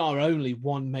we are only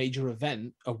one major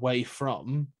event away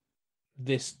from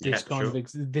this kind of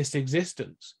this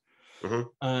existence.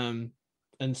 And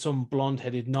some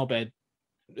blonde-headed knobhead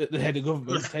at the head of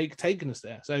government taking us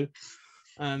there. So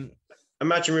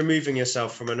imagine removing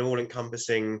yourself from an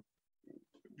all-encompassing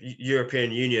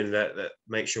European Union that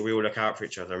makes sure we all look out for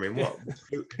each other. I mean,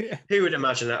 who would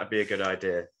imagine that would be a good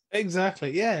idea?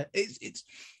 Exactly. Yeah.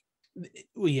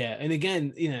 And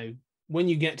again, you know, when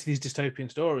you get to these dystopian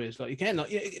stories, like, again,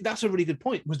 like, that's a really good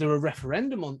point. Was there a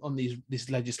referendum on this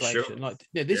legislation? Sure. Like,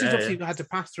 this is obviously had to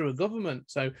pass through a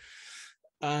government. So,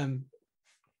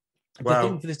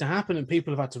 Well, for this to happen, and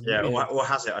people have had to. Yeah, or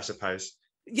has it? I suppose.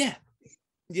 Yeah,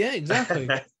 exactly.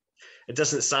 It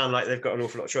doesn't sound like they've got an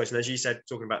awful lot of choice. And as you said,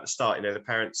 talking about the start, you know, the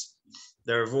parents,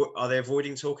 are they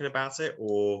avoiding talking about it,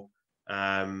 or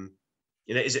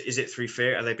you know, is it through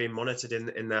fear? Are they being monitored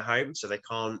in their home so they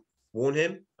can't warn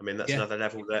him? I mean, that's another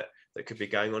level that could be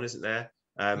going on, isn't there?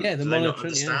 The do they not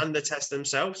understand the test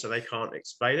themselves, so they can't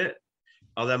explain it?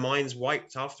 Are their minds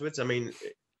wiped afterwards? I mean,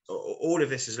 all of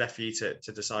this is left for you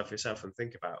to decide for yourself and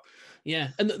think about. Yeah,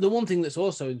 and the one thing that's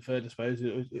also inferred, I suppose,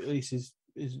 at least is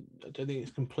I don't think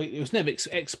it's completely. It was never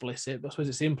explicit, but I suppose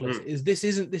it's implicit. Is this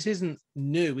isn't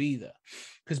new either,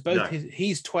 because both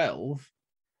he's 12,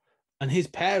 and his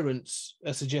parents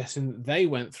are suggesting that they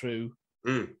went through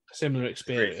a similar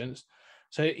experience.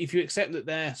 So if you accept that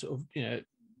they're sort of, you know,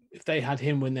 if they had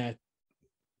him when they're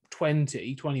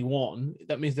 20, 21,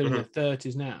 that means they're in their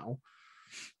 30s now.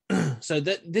 So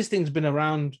that this thing's been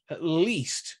around at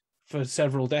least for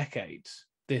several decades.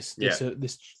 This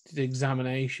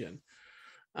examination,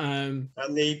 and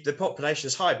the population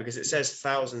is high because it says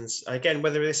thousands. Again,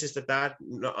 whether this is the dad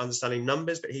not understanding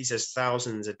numbers, but he says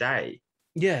thousands a day.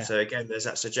 Yeah. So again, there's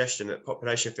that suggestion that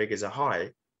population figures are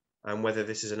high, and whether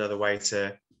this is another way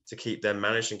to keep them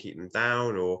managed and keep them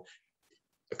down, or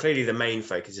clearly the main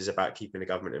focus is about keeping the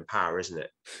government in power, isn't it?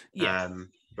 Yeah.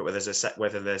 But whether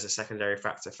there's a secondary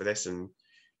factor for this, and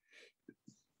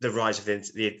the rise of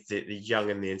the young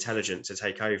and the intelligent to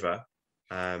take over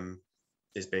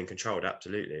is being controlled.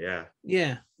 Absolutely, yeah.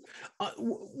 Yeah.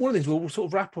 One of the things we'll sort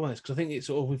of wrap on this, because I think it's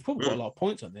sort of, we've probably got a lot of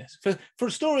points on this for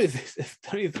a story of this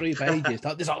 33 pages.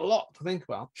 There's a lot to think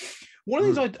about. One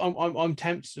of the things I'm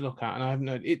tempted to look at, and I haven't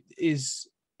known it is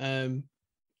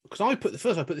because I put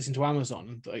this into Amazon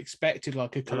and I expected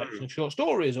like a collection of short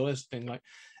stories or this thing. Like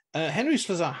Henry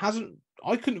Slezak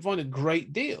I couldn't find a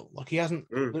great deal. Like he hasn't.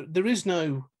 There is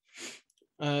no.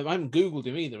 I haven't Googled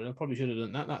him either, and I probably should have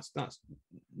done that. That's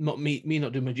not me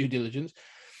not doing my due diligence.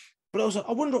 But I was like,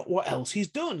 I wonder what else he's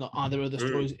done. Like, are there other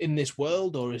stories in this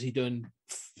world, or is he doing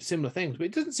similar things? But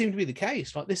it doesn't seem to be the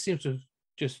case. Like this seems to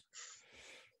just.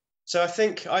 So I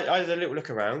think I had a little look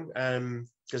around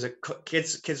because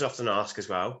kids often ask as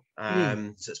well.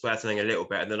 So it's worth knowing a little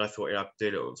bit. And then I thought, I'd do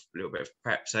a little bit of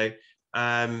prep. So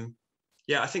I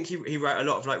think he wrote a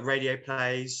lot of like radio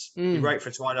plays. He wrote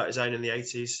for Twilight Zone in the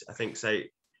 80s, I think. So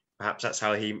perhaps that's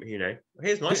how he,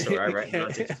 here's my story I wrote in the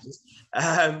 1950s.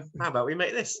 How about we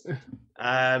make this? But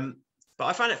I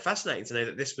found it fascinating to know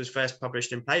that this was first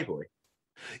published in Playboy.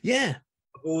 Yeah.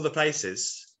 Of all the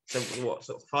places. So what,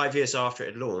 sort of 5 years after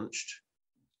it had launched.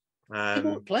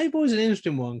 Playboy's an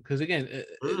interesting one because again, at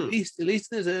least in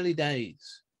his early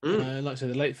days, like I said,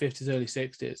 the late 50s, early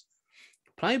 60s,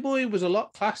 Playboy was a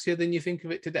lot classier than you think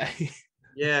of it today.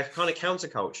 Yeah, kind of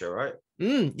counterculture, right?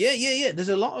 Yeah. There's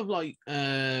a lot of like,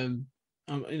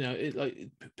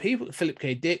 people. Philip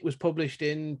K. Dick was published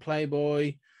in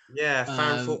Playboy. Yeah,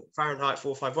 Fahrenheit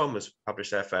 451 was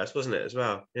published there first, wasn't it, as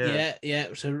well?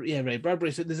 Yeah. So Ray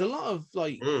Bradbury. So there's a lot of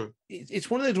like, it's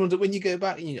one of those ones that when you go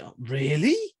back and you go,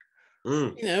 really?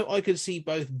 I could see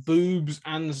both boobs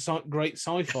and great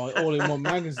sci-fi all in one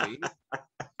magazine.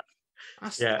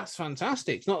 That's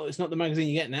fantastic. It's not the magazine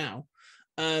you get now.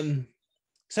 It's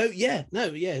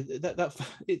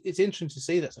interesting to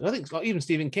see that. I think like even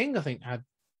Stephen King, I think, had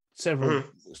several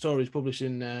stories published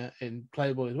in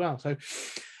Playboy as well.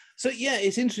 So yeah,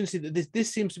 it's interesting that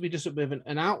this seems to be just a bit of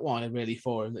an outlier really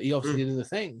for him. That he obviously did other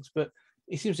things, but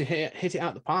he seems to hit it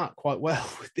out the park quite well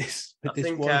with this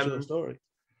one short story.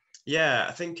 Yeah,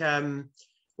 I think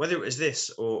whether it was this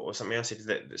or something else he did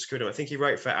that screwed him, I think he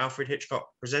wrote for Alfred Hitchcock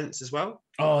Presents as well.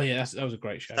 Oh yeah, that was a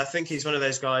great show. I think he's one of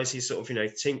those guys. He's sort of I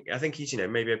think he's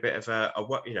maybe a bit of a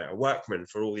workman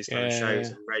for all these kind of shows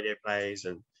and radio plays.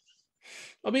 And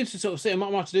I'll be interested to sort of see. I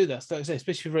might have to do that. So like I say,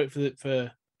 especially if he wrote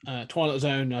for Twilight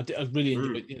Zone. I really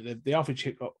enjoyed it. The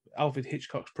Alfred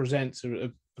Hitchcock Presents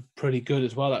are pretty good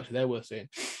as well. Actually, they're worth seeing.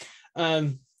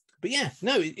 But yeah,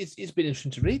 no, it's been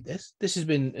interesting to read this. This has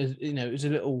been, it's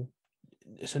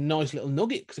a nice little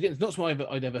nugget because again, it's not something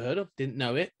I'd ever heard of. Didn't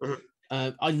know it.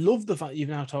 I love the fact that you've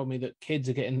now told me that kids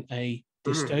are getting a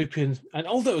dystopian and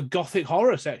although a gothic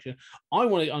horror section. I'm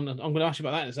going to ask you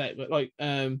about that in a sec. But like,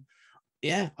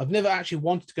 I've never actually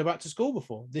wanted to go back to school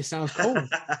before. This sounds cool.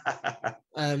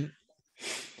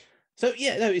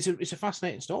 It's a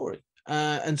fascinating story.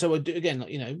 And so I do again, like,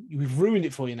 we've ruined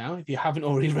it for you now if you haven't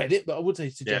already read it. But I would say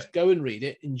suggest go and read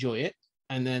it, enjoy it,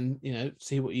 and then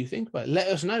see what you think about it. Let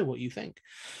us know what you think.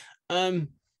 But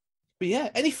yeah,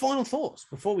 any final thoughts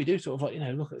before we do sort of like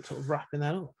look at sort of wrapping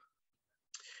that up?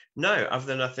 No, other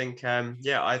than I think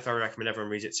I thoroughly recommend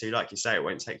everyone reads it too. Like you say, it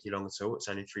won't take you long at all. It's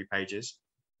only 3 pages.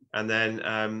 And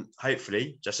then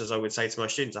hopefully, just as I would say to my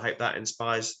students, I hope that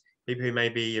inspires people who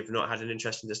maybe have not had an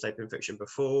interest in dystopian fiction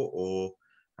before, or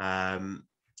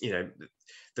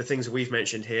the things that we've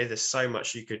mentioned here. There's so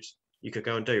much you could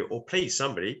go and do. Or please,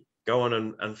 somebody go on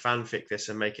and fanfic this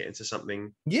and make it into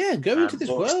something. Yeah, go into this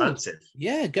more world. Expansive.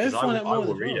 Yeah, go find out more. I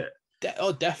will read it.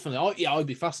 Definitely. I'd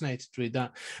be fascinated to read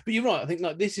that. But you're right. I think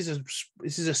like this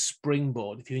is a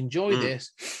springboard. If you enjoy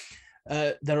this,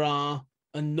 there are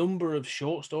a number of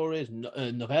short stories,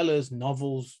 novellas,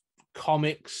 novels,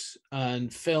 comics,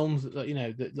 and films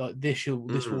that like this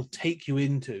will take you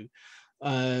into.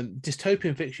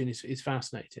 Dystopian fiction is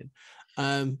fascinating.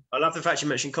 I love the fact you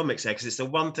mentioned comics there, because it's the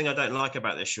one thing I don't like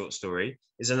about this short story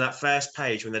is in that first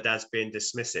page when the dad's being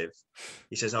dismissive,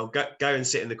 he says, "I'll go and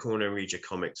sit in the corner and read your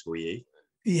comics, will you?"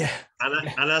 Yeah.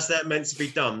 And as they're meant to be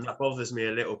dumb, that bothers me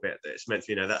a little bit, that it's meant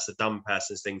to, that's a dumb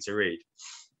person's thing to read.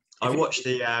 I watched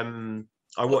the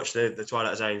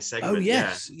Twilight Zone segment. Oh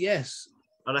yes.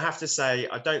 And I have to say,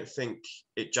 I don't think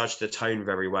it judged the tone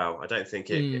very well. I don't think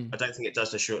it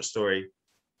does the short story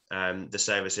the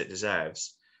service it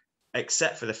deserves,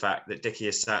 except for the fact that Dickie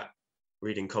is sat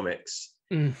reading comics,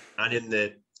 and in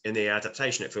the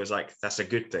adaptation, it feels like that's a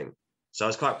good thing. So I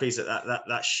was quite pleased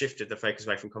that shifted the focus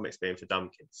away from comics being for dumb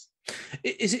kids.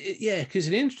 Because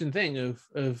an interesting thing of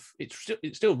it's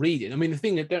still reading. I mean, the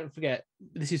thing that, don't forget,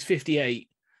 this is 58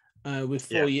 with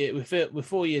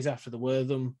 4 years after the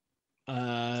Wortham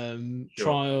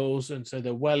trials, and so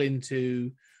they're well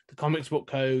into the comics book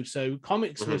code. So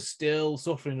comics were still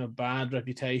suffering a bad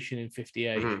reputation in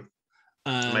 58.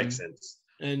 Makes sense.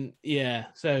 And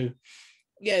that's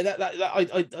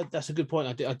a good point.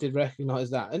 I did recognize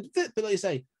that. And but like you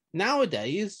say,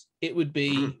 nowadays it would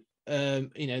be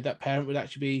that parent would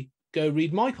actually be, go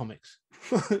read my comics.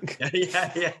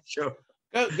 yeah, sure.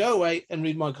 Go away and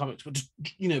read my comics, but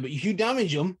but if you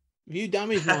damage them, if you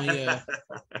damage my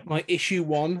my issue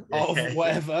 1 of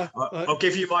whatever, I'll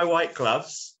give you my white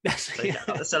gloves. Take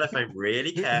out the cellophane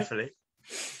really carefully.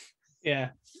 Yeah.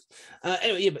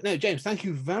 Anyway, but no, James, thank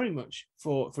you very much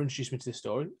for introducing me to this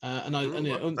story, and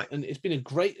it's been a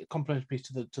great complimentary piece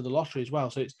to the lottery as well.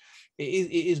 So it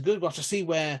is good. We'll have to see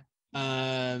where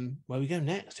we go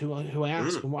next, who I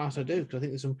ask and what else I do, because I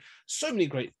think there's so many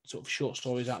great sort of short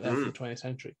stories out there for the 20th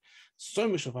century. So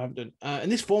much stuff I haven't done,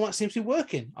 and this format seems to be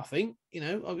working. I think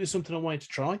it's something I wanted to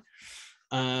try,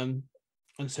 and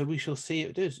so we shall see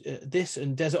it does. This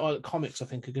and Desert Island Comics, I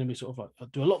think, are going to be sort of like, I'll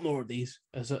do a lot more of these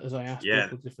as I ask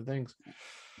people different things.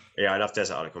 Yeah, I love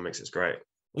Desert Island Comics. It's great.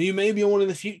 Well, you may be on one in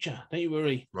the future. Don't you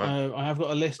worry. Right. I have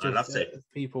got a list of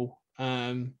people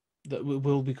that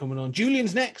will be coming on.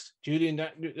 Julian's next. Julian,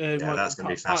 that's going to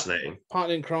be fascinating.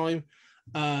 Partner in crime.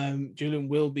 Julian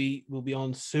will be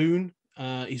on soon.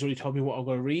 He's already told me what I've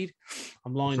got to read.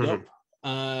 I'm lined up.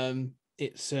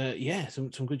 It's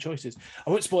some good choices. I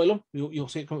won't spoil them. You'll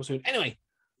see it come up soon. Anyway,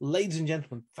 ladies and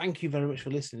gentlemen, thank you very much for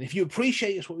listening. If you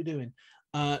appreciate us, what we're doing,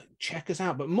 check us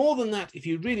out. But more than that, if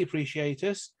you really appreciate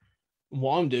us and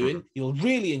what I'm doing, you'll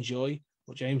really enjoy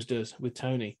what James does with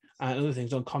Tony and other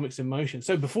things on Comics in Motion.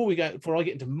 So before I get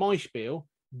into my spiel,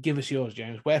 give us yours,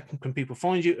 James. Where can people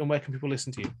find you, and where can people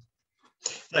listen to you?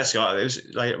 Thanks, Scott. It was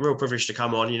like a real privilege to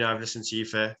come on. I've listened to you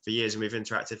for years, and we've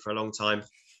interacted for a long time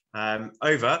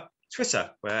over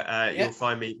Twitter, where you'll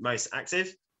find me most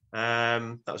active.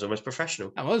 That was almost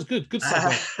professional. That was good. Good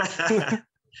stuff.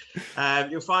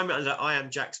 You'll find me under I Am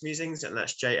Jack's Musings, and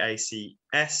that's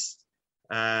JACS.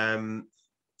 That's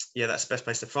the best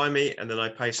place to find me. And then I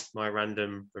post my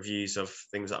random reviews of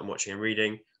things that I'm watching and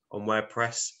reading on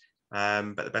WordPress.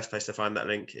 But the best place to find that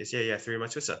link is through my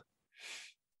Twitter.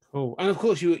 Cool. And of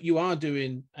course, you are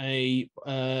doing a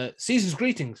season's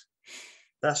greetings.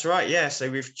 That's right. Yeah. So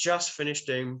we've just finished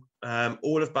doing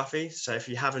all of Buffy. So if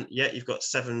you haven't yet, you've got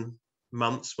 7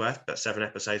 months worth, but 7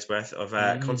 episodes worth of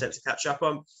content to catch up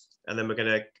on. And then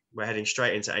we're heading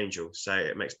straight into Angel. So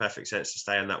it makes perfect sense to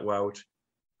stay in that world.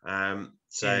 At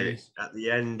the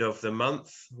end of the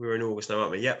month, we're in August now,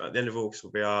 aren't we? Yep. At the end of August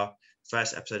will be our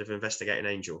first episode of Investigating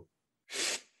Angel.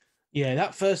 Yeah,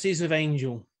 that first season of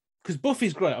Angel. Because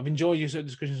Buffy's great. I've enjoyed your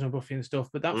discussions on Buffy and stuff,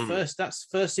 but that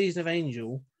first season of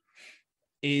Angel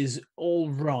is all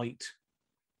right.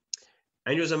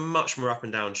 Angel's a much more up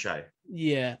and down show.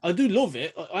 Yeah, I do love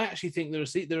it. I actually think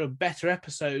there are better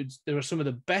episodes. There are some of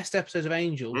the best episodes of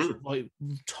Angel, like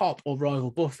top or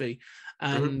rival Buffy,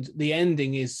 and the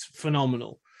ending is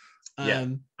phenomenal. Yeah,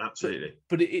 absolutely.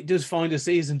 But it does find a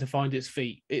season to find its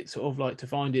feet. It's sort of like to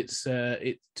find its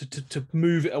to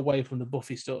move it away from the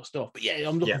Buffy sort of stuff. But yeah,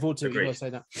 I'm looking forward to it. I say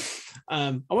that.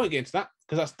 I won't get into that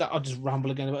because I'll just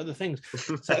ramble again about other things.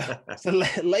 So,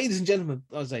 ladies and gentlemen,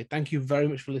 I say thank you very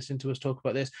much for listening to us talk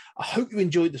about this. I hope you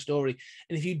enjoyed the story,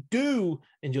 and if you do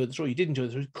enjoy the story, you did enjoy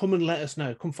the story, come and let us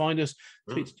know. Come find us.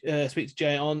 Speak to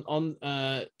Jay on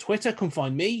Twitter. Come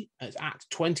find me. It's at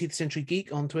 20th Century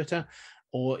Geek on Twitter.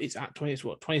 Or it's at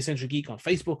 20th Century Geek on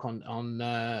Facebook, on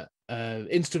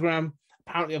Instagram.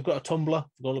 Apparently, I've got a Tumblr. I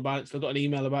forgot all about it. So I got an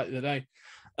email about it the other day.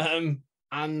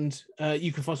 And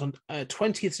you can find us on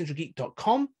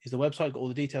 20thcenturygeek.com is the website. Got all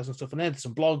the details and stuff on there. There's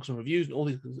some blogs and reviews and all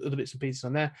these other bits and pieces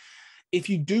on there. If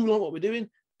you do like what we're doing,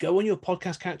 go on your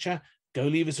podcast catcher. Go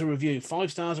leave us a review.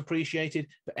 5 stars appreciated,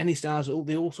 but any stars,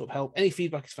 they all sort of help. Any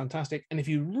feedback is fantastic. And if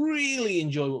you really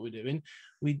enjoy what we're doing,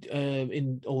 we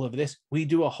in all over this, we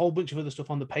do a whole bunch of other stuff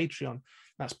on the Patreon.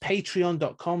 That's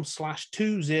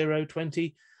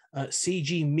patreon.com/2020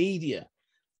 CG Media.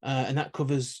 And that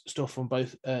covers stuff from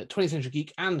both 20th Century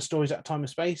Geek and Stories Out of Time and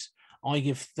Space. I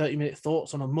give 30-minute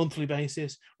thoughts on a monthly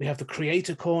basis. We have the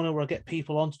Creator Corner where I get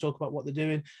people on to talk about what they're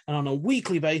doing. And on a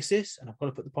weekly basis, and I've got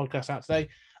to put the podcast out today,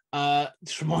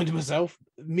 just reminding myself,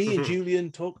 me and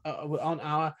Julian talk on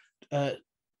our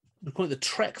we call it the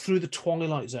Trek Through the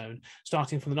Twilight Zone,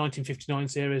 starting from the 1959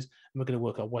 series, and we're going to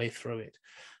work our way through it.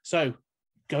 So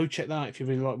go check that out if you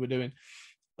really like what we're doing.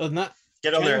 Other than that,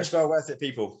 get on there. It's well worth it,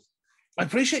 people. I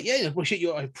appreciate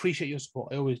your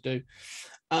support. I always do.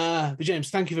 But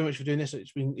James, thank you very much for doing this.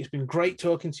 It's been great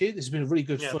talking to you. This has been a really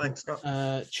good fun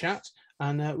chat,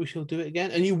 and we shall do it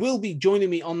again. And you will be joining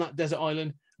me on that desert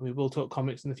island, and we will talk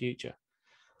comics in the future.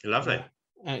 Lovely.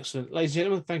 Excellent. Ladies and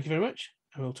gentlemen, thank you very much,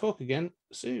 and we'll talk again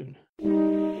soon.